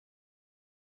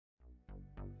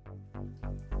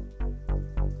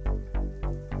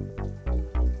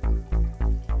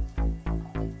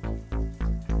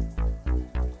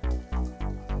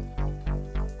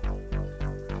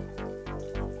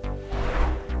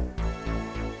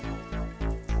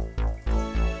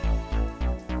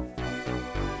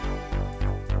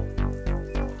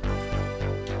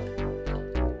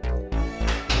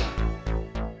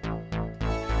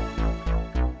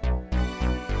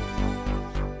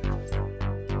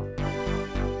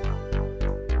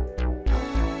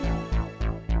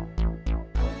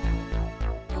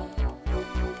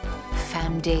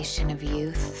foundation of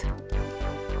youth,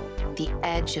 the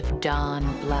edge of dawn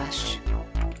blush,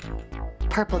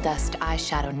 purple dust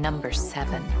eyeshadow number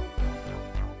 7,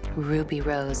 ruby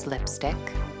rose lipstick,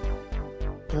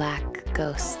 black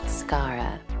ghost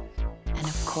mascara, and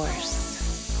of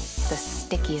course, the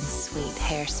sticky and sweet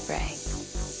hairspray.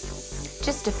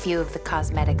 Just a few of the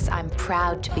cosmetics I'm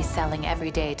proud to be selling every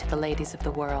day to the ladies of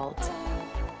the world.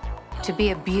 To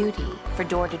be a beauty for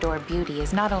door-to-door beauty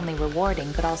is not only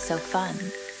rewarding, but also fun.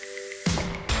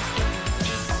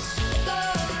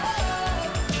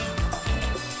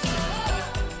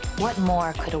 What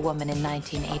more could a woman in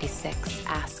 1986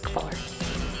 ask for?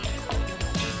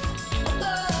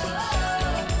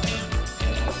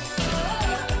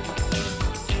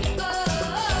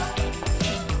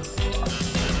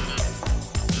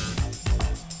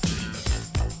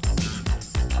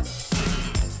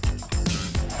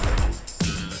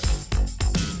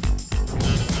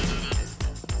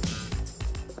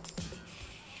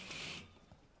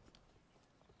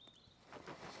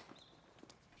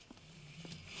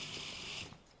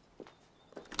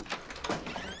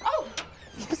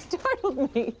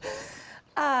 Me.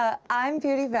 I'm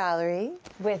Beauty Valarie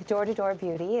with Door-to-Door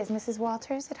Beauty. Is Mrs.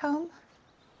 Walters at home?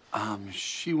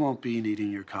 She won't be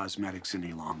needing your cosmetics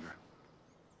any longer.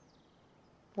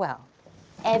 Well,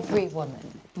 every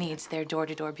woman Needs their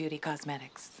door-to-door beauty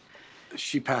cosmetics.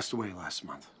 She passed away last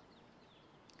month.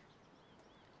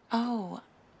 Oh.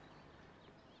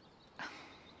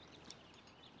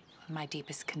 My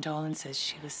deepest condolences.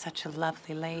 She was such a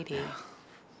lovely lady. Yeah.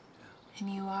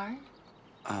 And you are?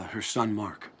 Her son,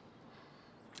 Mark.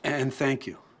 And thank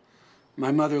you.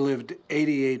 My mother lived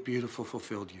 88 beautiful,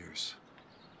 fulfilled years.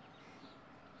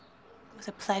 It was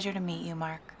a pleasure to meet you,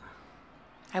 Mark.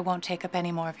 I won't take up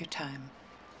any more of your time.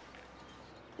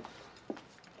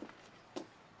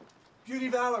 Beauty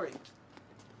Valarie.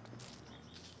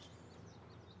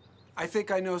 I think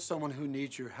I know someone who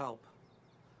needs your help.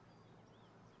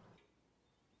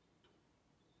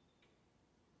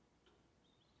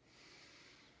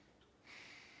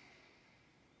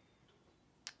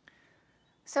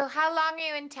 So how long are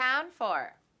you in town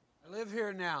for? I live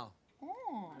here now.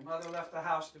 My mother left the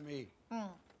house to me.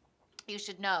 You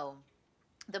should know,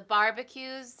 the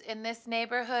barbecues in this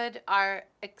neighborhood are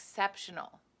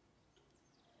exceptional.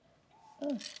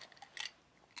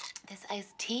 This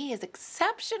iced tea is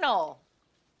exceptional.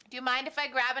 Do you mind if I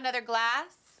grab another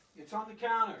glass? It's on the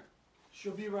counter.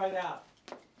 She'll be right out.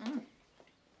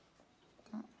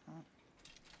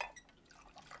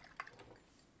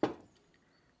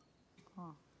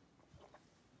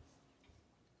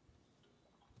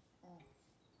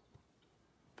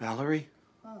 Valarie?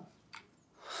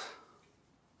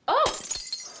 Oh!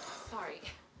 Sorry.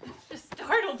 Just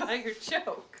startled by your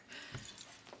joke.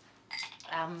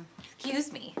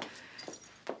 Excuse me.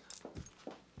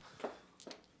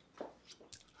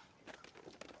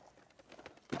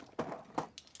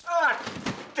 Ah,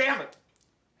 damn it!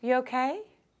 You okay?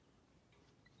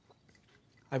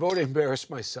 I've already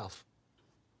embarrassed myself.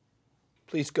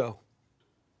 Please go.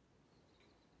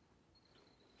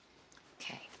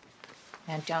 Okay.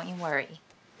 Now, don't you worry.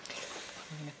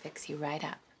 I'm gonna fix you right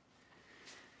up.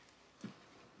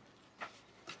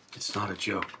 It's not a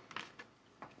joke.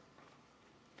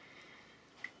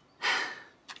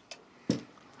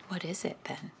 What is it,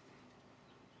 then?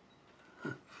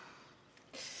 I'm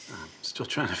still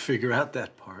trying to figure out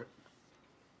that part.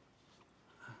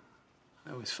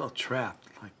 I always felt trapped,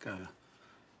 like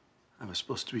I was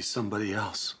supposed to be somebody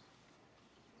else.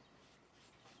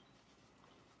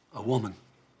 A woman.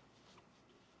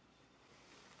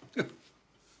 If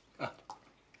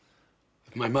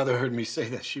my mother heard me say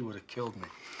that, she would have killed me.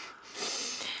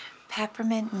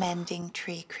 Peppermint mending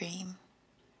tree cream.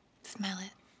 Smell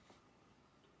it.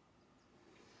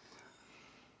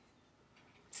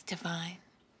 It's divine.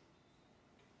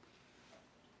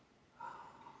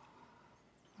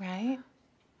 Right?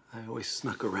 I always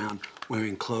snuck around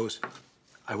wearing clothes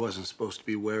I wasn't supposed to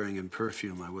be wearing and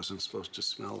perfume I wasn't supposed to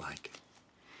smell like.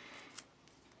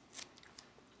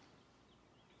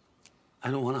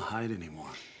 I don't want to hide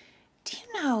anymore. Do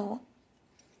you know,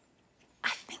 I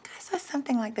think I saw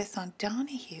something like this on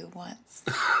Donahue once.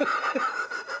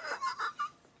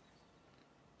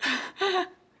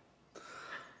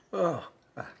 Oh.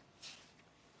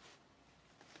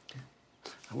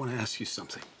 I want to ask you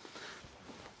something.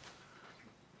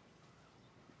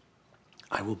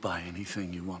 I will buy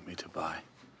anything you want me to buy.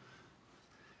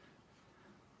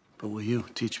 But will you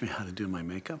teach me how to do my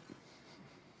makeup?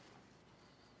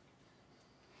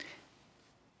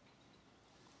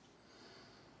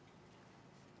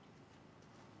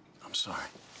 I'm sorry.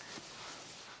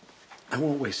 I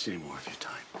won't waste any more of your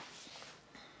time.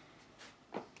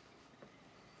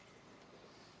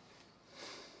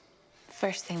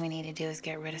 First thing we need to do is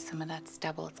get rid of some of that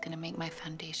stubble. It's gonna make my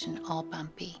foundation all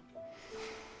bumpy.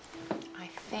 I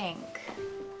think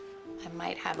I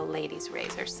might have a lady's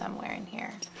razor somewhere in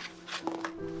here.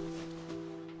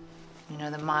 You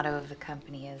know, the motto of the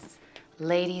company is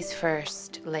ladies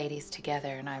first, ladies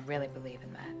together, and I really believe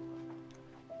in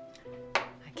that.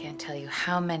 I can't tell you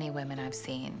how many women I've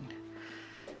seen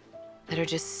that are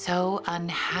just so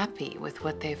unhappy with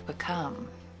what they've become.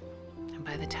 And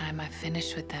by the time I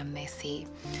finish with them, they see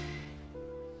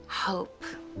hope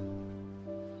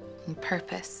and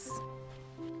purpose.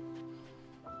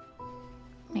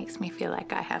 Makes me feel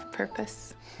like I have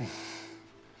purpose.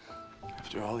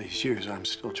 After all these years, I'm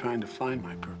still trying to find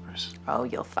my purpose. Oh,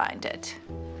 you'll find it.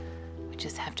 We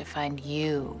just have to find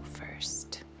you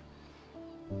first.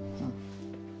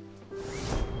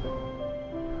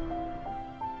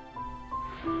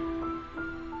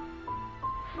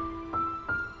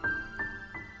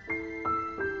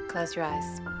 Close your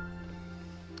eyes.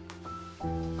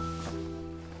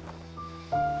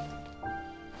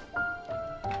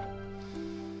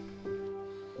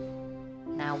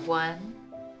 Now 1,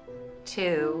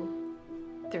 2,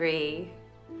 3,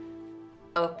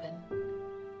 open.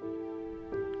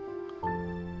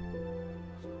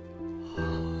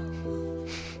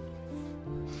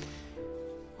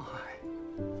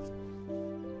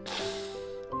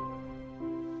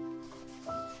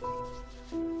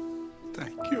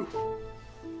 Thank you.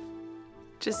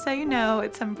 Just so you know,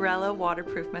 it's Umbrella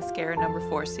Waterproof Mascara number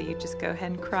 4, so you just go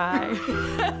ahead and cry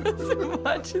as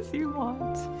much as you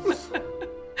want.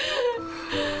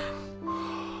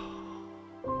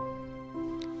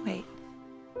 Wait.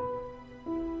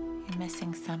 You're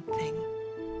missing something.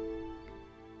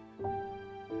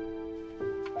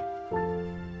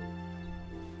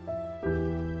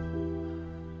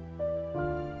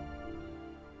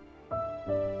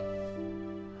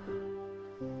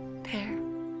 There.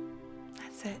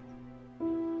 That's it.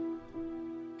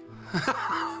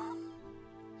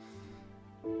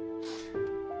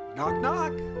 Knock,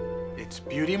 knock. It's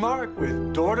Beauty Mark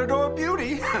with door-to-door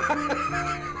beauty.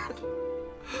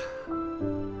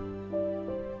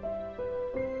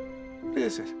 What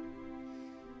is it?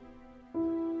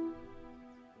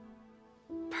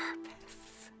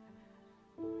 Purpose.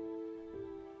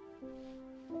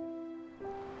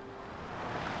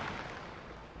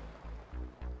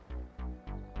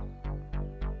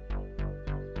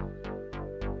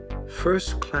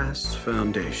 First Class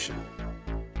Foundation.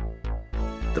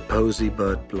 The Posy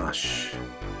Bud Blush.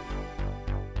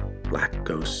 Black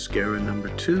Ghost Scara number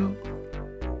 2.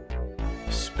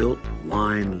 Spilt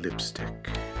Wine Lipstick.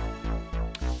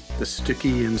 The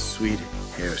Sticky and Sweet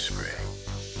Hairspray.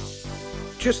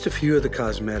 Just a few of the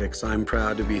cosmetics I'm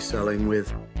proud to be selling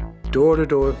with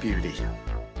Door-to-Door Beauty.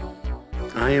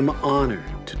 I am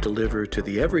honored to deliver to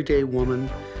the everyday woman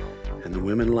and the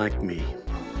women like me.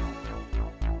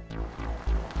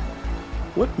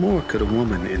 What more could a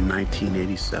woman in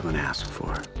 1987 ask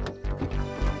for?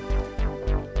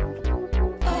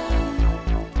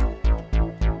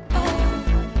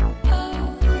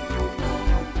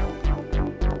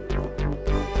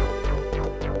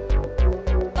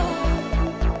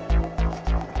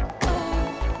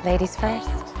 Ladies first.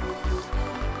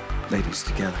 Ladies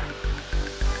together.